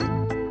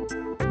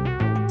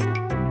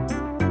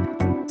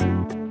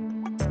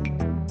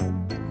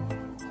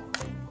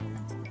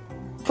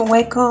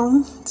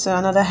Welcome to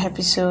another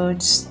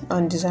episode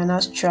on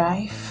Designers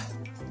Drive.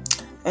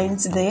 And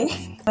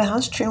today we're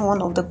answering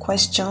one of the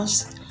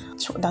questions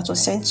that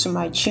was sent to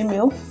my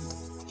Gmail.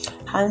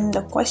 And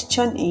the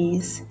question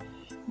is,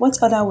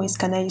 what other ways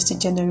can I use to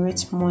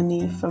generate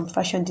money from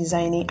fashion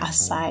designing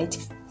aside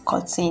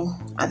cutting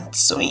and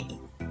sewing?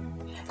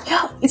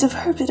 Yeah, it's a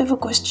very beautiful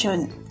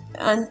question.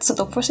 And to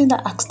the person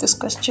that asked this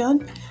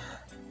question,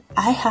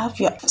 I have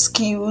your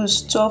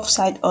skills, 12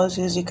 side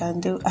hustles you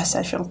can do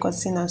aside from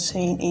cutting and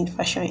sewing in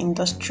fashion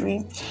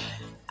industry.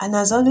 And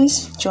as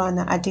always,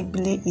 Joanna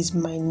Adigbile is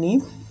my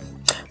name.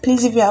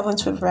 Please, if you haven't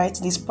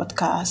favorited this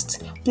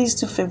podcast, please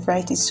do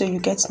favorite it so you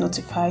get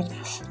notified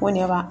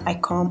whenever I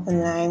come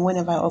online,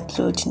 whenever I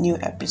upload new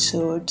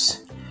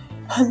episodes.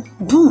 And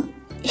boom,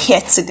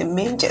 here to the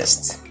main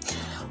gist.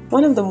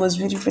 One of the most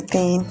beautiful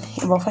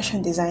things about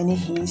fashion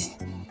designing is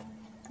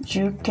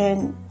you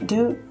can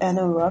do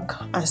any work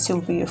and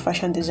still be a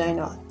fashion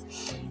designer.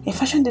 A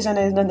fashion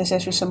designer is not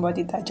necessarily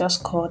somebody that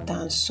just cut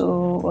and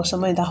sew or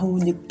somebody that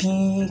owns a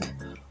big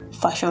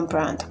fashion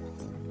brand.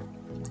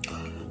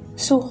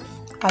 So,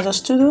 as a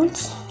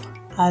student,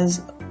 as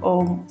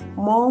a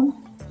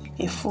mom,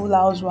 a full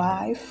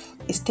housewife,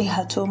 a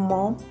stay-at-home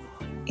mom,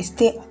 a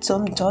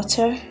stay-at-home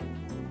daughter,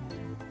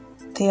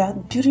 there are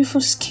beautiful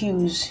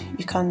skills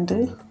you can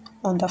do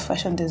under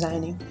fashion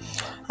designing.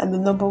 And the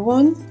number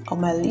one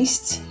on my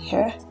list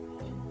here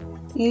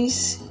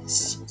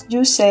is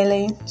you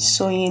selling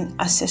sewing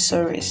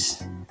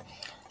accessories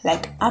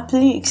like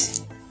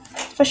appliques.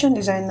 Fashion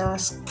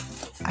designers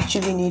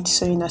actually need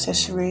sewing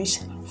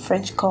accessories,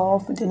 French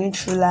cuff, they need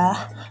ruler,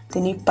 they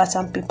need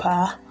pattern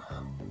paper,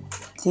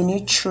 they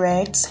need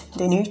threads,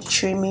 they need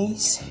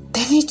trimmings,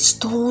 they need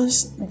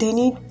stones, they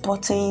need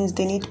buttons,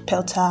 they need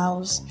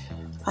petals,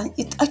 and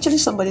it's actually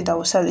somebody that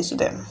will sell it to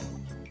them.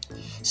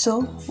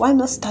 So why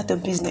not start a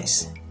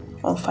business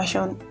on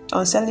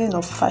selling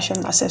of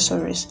fashion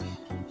accessories?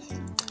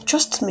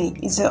 Trust me,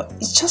 it's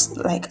just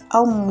like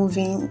how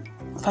moving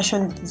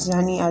fashion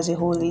designing as a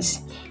whole is.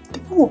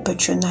 People will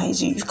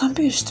patronize you. You can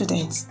be a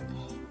student.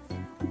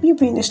 You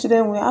being a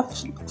student, we have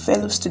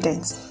fellow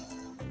students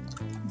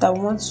that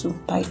want to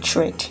buy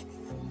thread,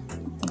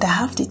 that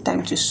have the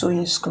time to sew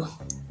in school,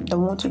 that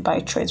want to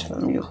buy thread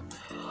from you.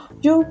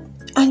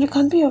 And you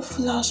can be a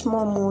full house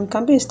mom, or you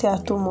can be a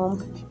stay-at-home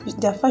mom.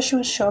 There are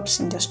fashion shops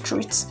in the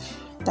streets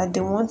that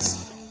they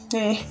want.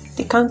 They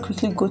can't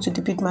quickly go to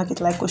the big market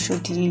like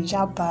Oshodi,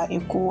 Yaba,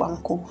 Eko,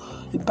 and Co,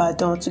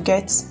 Ibadan to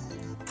get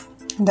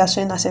their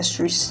sewing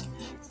accessories.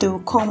 They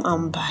will come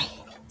and buy.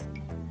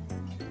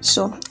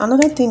 So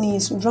another thing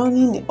is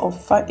running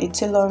a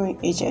tailoring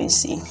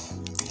agency.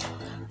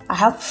 I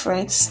have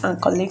friends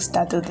and colleagues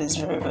that do this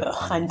very well,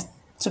 and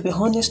to be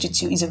honest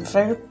with you, it's a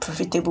very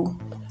profitable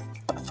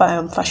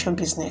fashion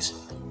business.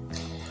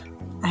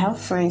 I have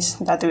friends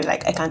that do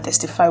like, I can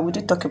testify. We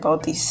do talk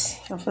about this.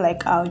 I feel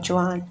like,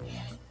 Joanne,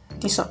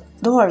 this one,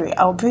 don't worry,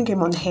 I'll bring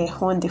him on here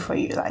one day for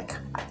you. Like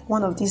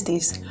one of these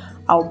days,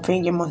 I'll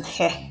bring him on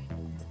here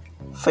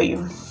for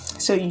you.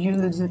 So you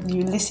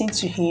listen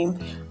to him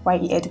while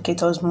he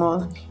educates us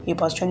more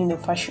about running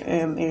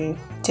a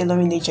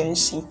tailoring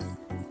agency.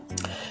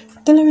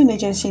 Tailoring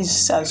agency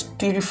is as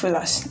beautiful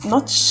as,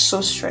 not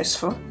so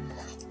stressful,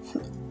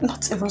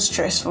 not even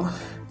stressful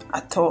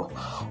at all.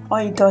 All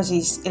it does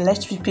is it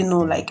lets people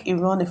know, like, you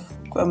run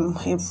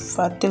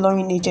a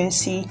tailoring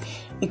agency.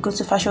 You go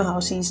to fashion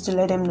houses to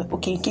let them know,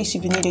 okay, in case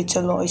if you need a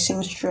tailor, a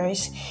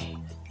seamstress,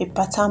 a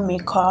pattern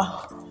maker,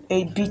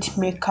 a bead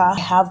maker, I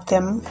have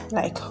them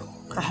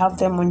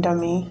under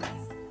me,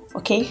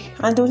 okay,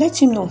 and they'll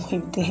let you know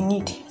if they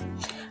need.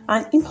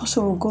 And him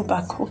also will go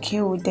back,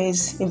 okay,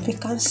 there's a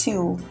vacancy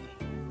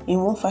in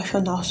one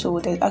fashion house, so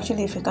there's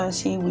actually a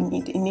vacancy, we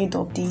need in need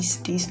of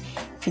this.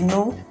 If you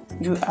know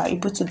you are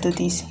able to do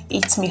this,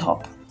 hit me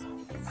up.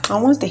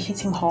 And once they hit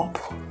him up,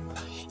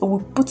 it will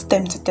put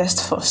them to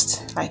test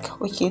first. Like,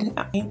 okay,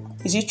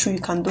 is it true you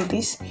can do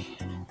this?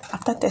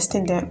 After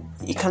testing them,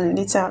 you can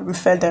later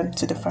refer them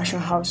to the fashion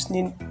house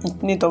in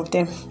need of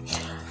them.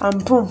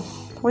 And boom,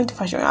 when the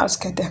fashion house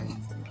get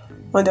them,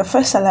 on the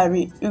first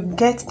salary, you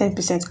get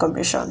 10%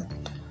 commission.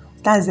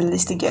 That's the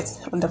least you get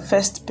on the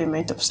first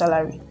payment of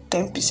salary,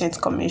 10%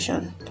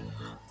 commission.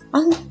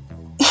 And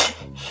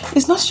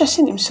he's not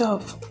stressing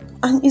himself,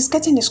 and he's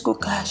getting his school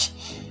cash.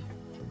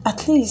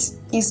 At least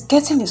he's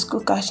getting his school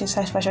cash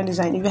inside fashion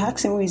design. If you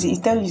ask him who is he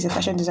tell you he's a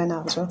fashion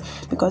designer as well,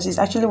 because he's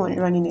actually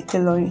running a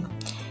tailoring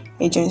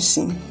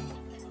agency.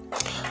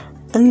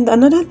 And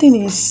another thing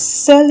is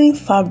selling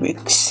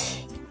fabrics.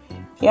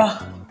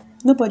 Yeah,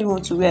 nobody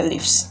wants to wear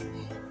leaves.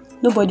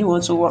 Nobody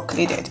wants to walk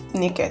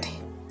naked.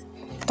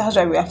 That's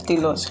why we have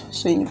tailors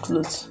sewing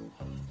clothes.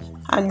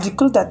 And the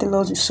clothes that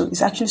tailors will sew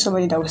is actually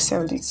somebody that will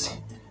sell it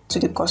to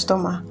the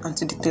customer and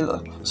to the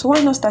tailor. So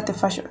why not start a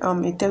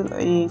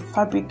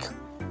fabric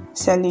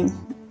selling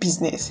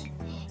business?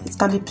 It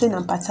can be plain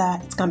and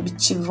pattern, it can be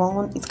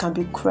chiffon, it can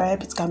be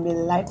crepe, it can be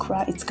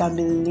lycra, it can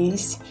be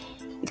lace,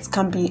 it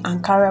can be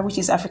Ankara, which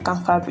is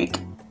African fabric.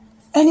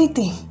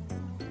 Anything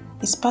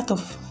is part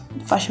of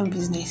fashion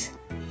business.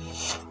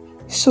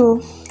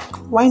 So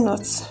why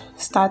not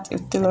start a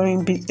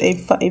tailoring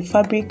a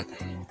fabric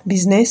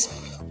business?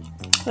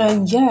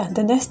 And yeah,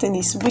 the next thing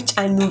is, which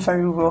I know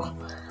very well,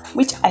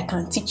 which I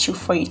can teach you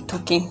for a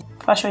token: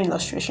 fashion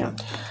illustration.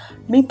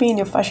 Me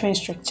being a fashion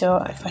instructor,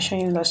 a fashion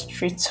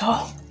illustrator,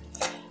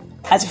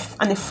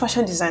 and a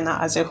fashion designer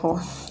as a whole,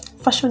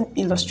 fashion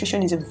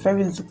illustration is a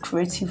very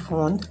lucrative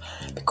one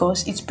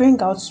because it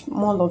brings out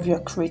more of your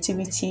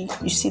creativity.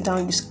 You sit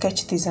down, you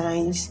sketch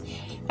designs,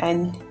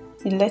 and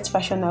you let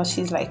fashion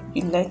houses, like,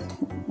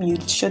 you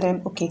show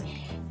them, okay,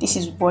 this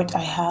is what I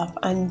have,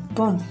 and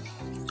boom.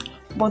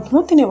 But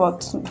one thing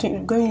about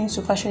going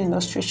into fashion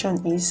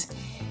illustration is,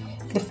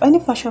 any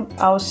fashion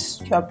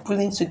house you are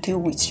willing to deal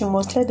with, you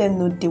must let them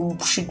know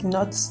they should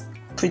not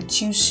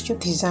produce your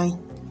design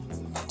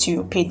to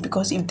your page,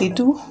 because if they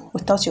do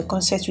without your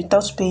consent,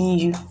 without paying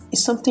you,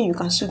 it's something you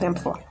can sue them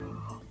for.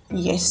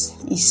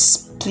 Yes, it's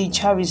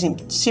plagiarism,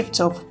 theft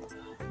of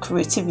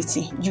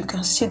creativity. You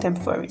can sue them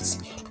for it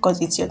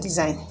because it's your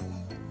design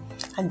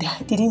and they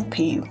didn't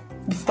pay you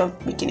before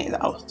making it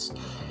out.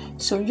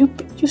 So you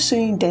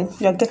suing them,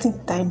 you are getting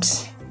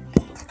times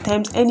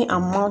any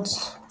amount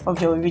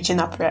of your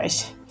original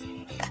price.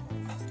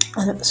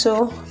 And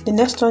so the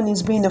next one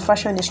is being a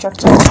fashion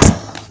instructor.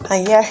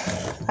 And yeah,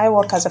 I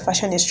work as a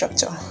fashion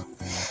instructor.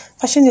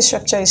 Fashion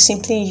instructor is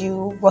simply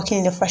you working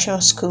in a fashion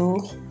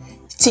school,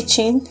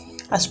 teaching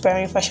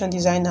aspiring fashion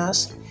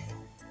designers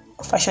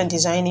fashion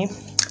designing.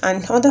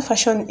 And other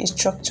fashion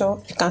instructor,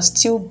 you can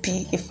still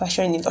be a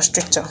fashion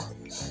illustrator,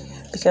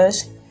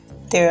 because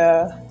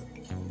there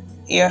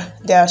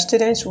are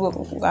students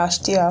who are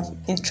still have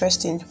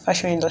interest in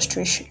fashion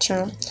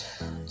illustration.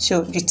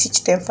 So you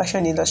teach them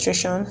fashion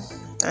illustration,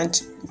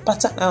 and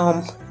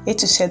pattern A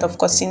to Z of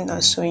cutting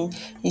and sewing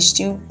is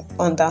still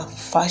under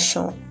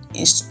fashion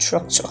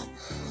instructor.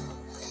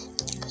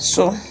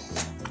 So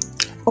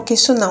okay,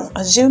 so now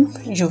assume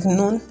you've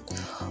known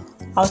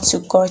how to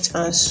cut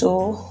and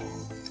sew.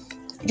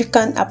 You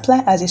can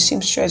apply as a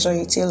seamstress or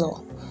a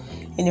tailor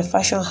in a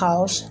fashion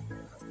house.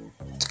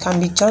 It can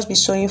be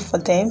sewing for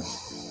them.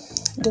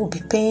 They will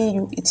be paying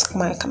you. It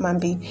can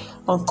be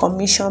on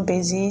commission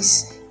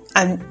basis,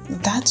 and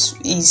that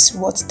is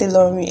what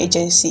tailoring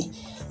agency.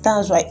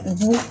 That's why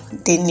who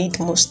they need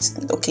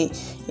most. Okay,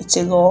 a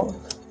tailor.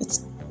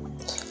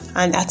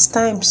 And at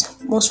times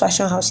most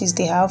fashion houses,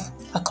 they have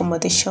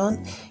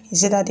accommodation.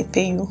 Is either they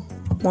pay you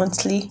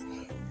monthly,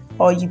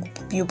 or you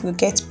will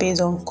get paid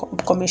on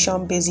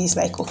commission basis.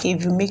 Like, okay,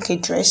 if you make a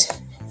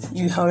dress,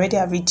 you already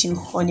have it due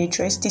on a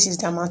dress, this is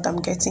the amount I'm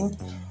getting,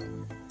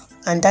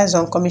 and that's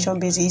on commission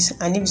basis.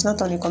 And if it's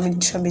not on a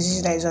commission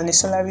basis, that is on a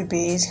salary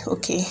base,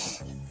 okay,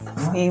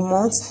 a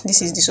month,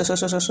 this is the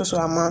so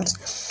amount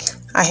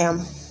I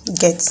am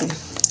getting.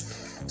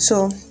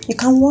 So you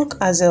can work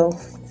as a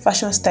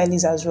fashion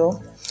stylist as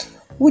well,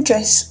 who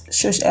dress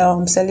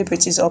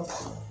celebrities up,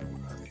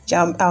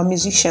 our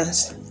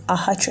musicians, our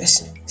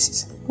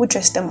actresses, who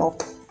dress them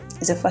up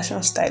is a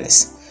fashion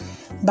stylist.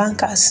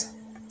 Bankers,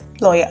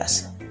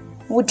 lawyers,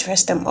 who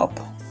dress them up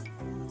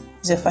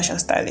is a fashion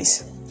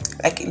stylist.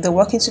 Like, if they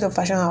walk into the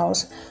fashion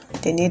house,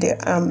 they need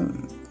a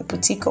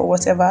boutique or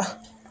whatever,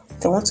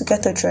 they want to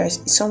get a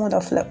dress, it's someone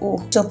that like,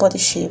 oh, your body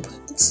shape,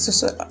 it's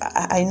just,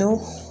 I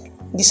know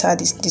these are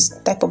this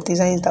type of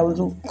designs that will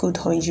look good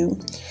on you.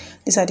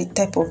 These are the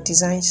type of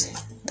designs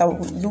that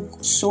will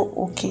look so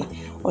okay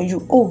on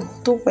you. Oh,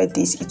 don't wear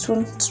this, it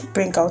won't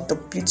bring out the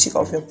beauty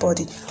of your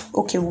body.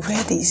 Okay,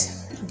 wear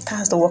this.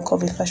 That's the work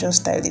of a fashion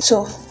stylist.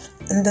 So,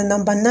 and the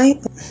number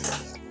 9,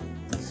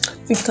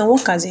 you can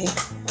work as a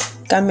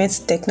garment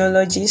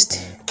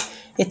technologist.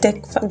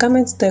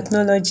 Garment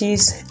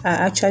technologists are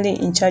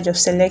actually in charge of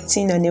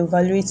selecting and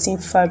evaluating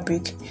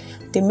fabric.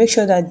 They make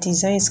sure that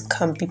designs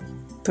can be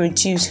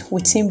produced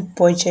within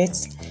budget,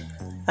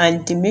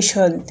 and they make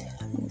sure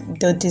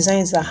the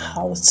designs are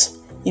out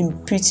in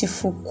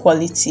beautiful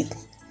quality.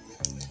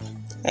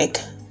 Like,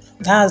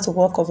 that's the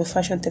work of a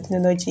fashion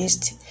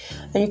technologist.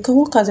 And you can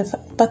work as a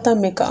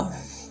pattern maker.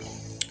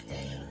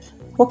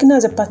 Working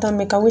as a pattern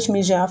maker, which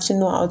means you have to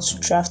know how to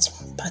draft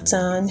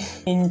pattern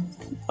in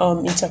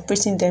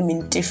interpreting them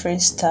in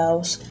different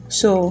styles.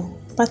 So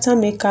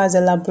pattern makers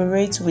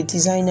elaborate with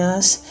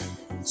designers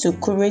to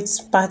create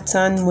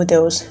pattern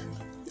models,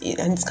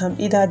 and it can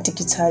be either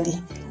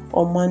digitally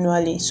or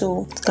manually.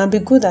 So it can be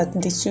good at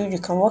the two. You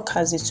can work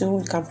as the two.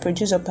 You can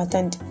produce a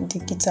pattern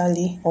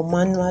digitally or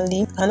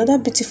manually. Another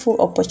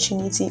beautiful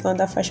opportunity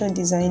under fashion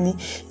designing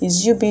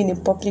is you being a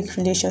public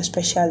relations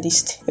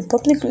specialist. A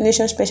public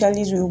relations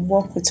specialist will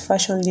work with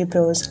fashion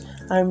labels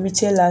and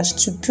retailers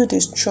to build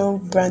a strong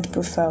brand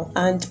profile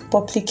and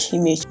public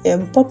image.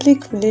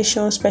 Public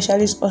relations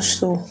specialists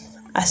also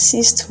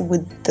assist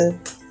with the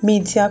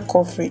media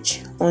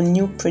coverage on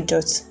new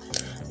products.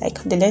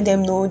 Like, they let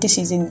them know this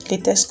is the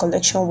latest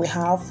collection we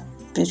have,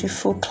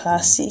 beautiful,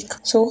 classic.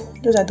 So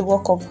those are the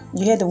work of,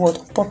 you hear the word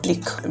public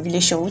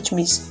relation, which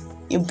means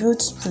a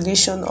built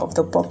relation of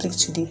the public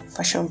to the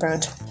fashion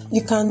brand.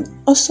 You can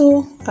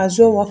also as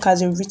well work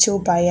as a retail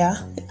buyer.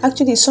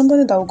 Actually,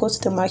 somebody that will go to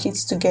the market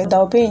that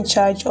will be in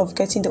charge of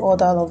getting the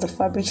order of the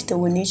fabrics they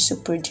will need to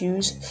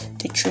produce,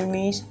 the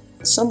trimmings,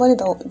 somebody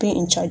that will be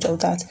in charge of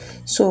that.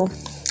 So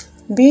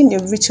being a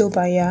retail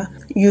buyer,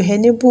 you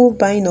enable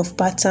buying of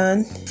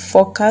pattern,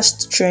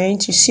 forecast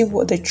trends. You see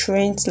what the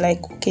trends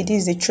like. Okay,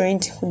 this is the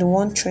trend, the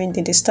one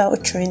trending, the style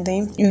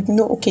trending. You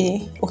know,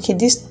 okay,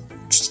 this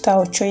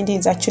style trending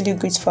is actually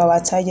good for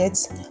our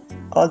target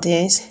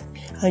audience,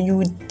 and you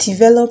would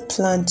develop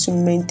plan to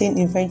maintain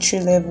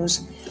inventory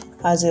levels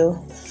as a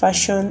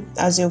fashion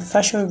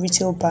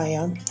retail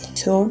buyer.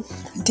 So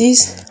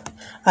these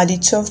are the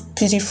 12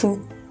 beautiful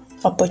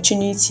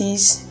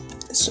opportunities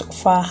so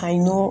far I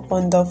know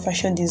under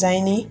fashion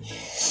designing.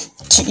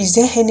 Is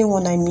there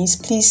anyone I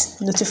missed? Please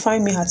notify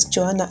me at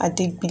Joanna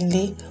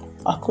Adegbile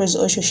across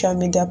all social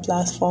media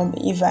platforms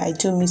if I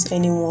do miss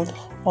anyone,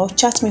 or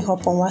chat me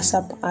up on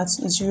WhatsApp at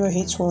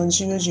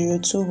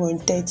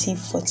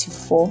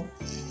 08100213044.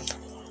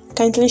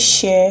 Kindly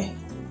share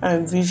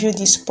and review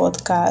this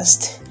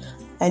podcast,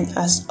 and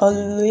as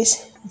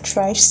always,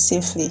 drive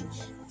safely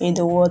in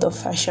the world of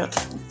fashion.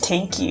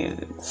 Thank you.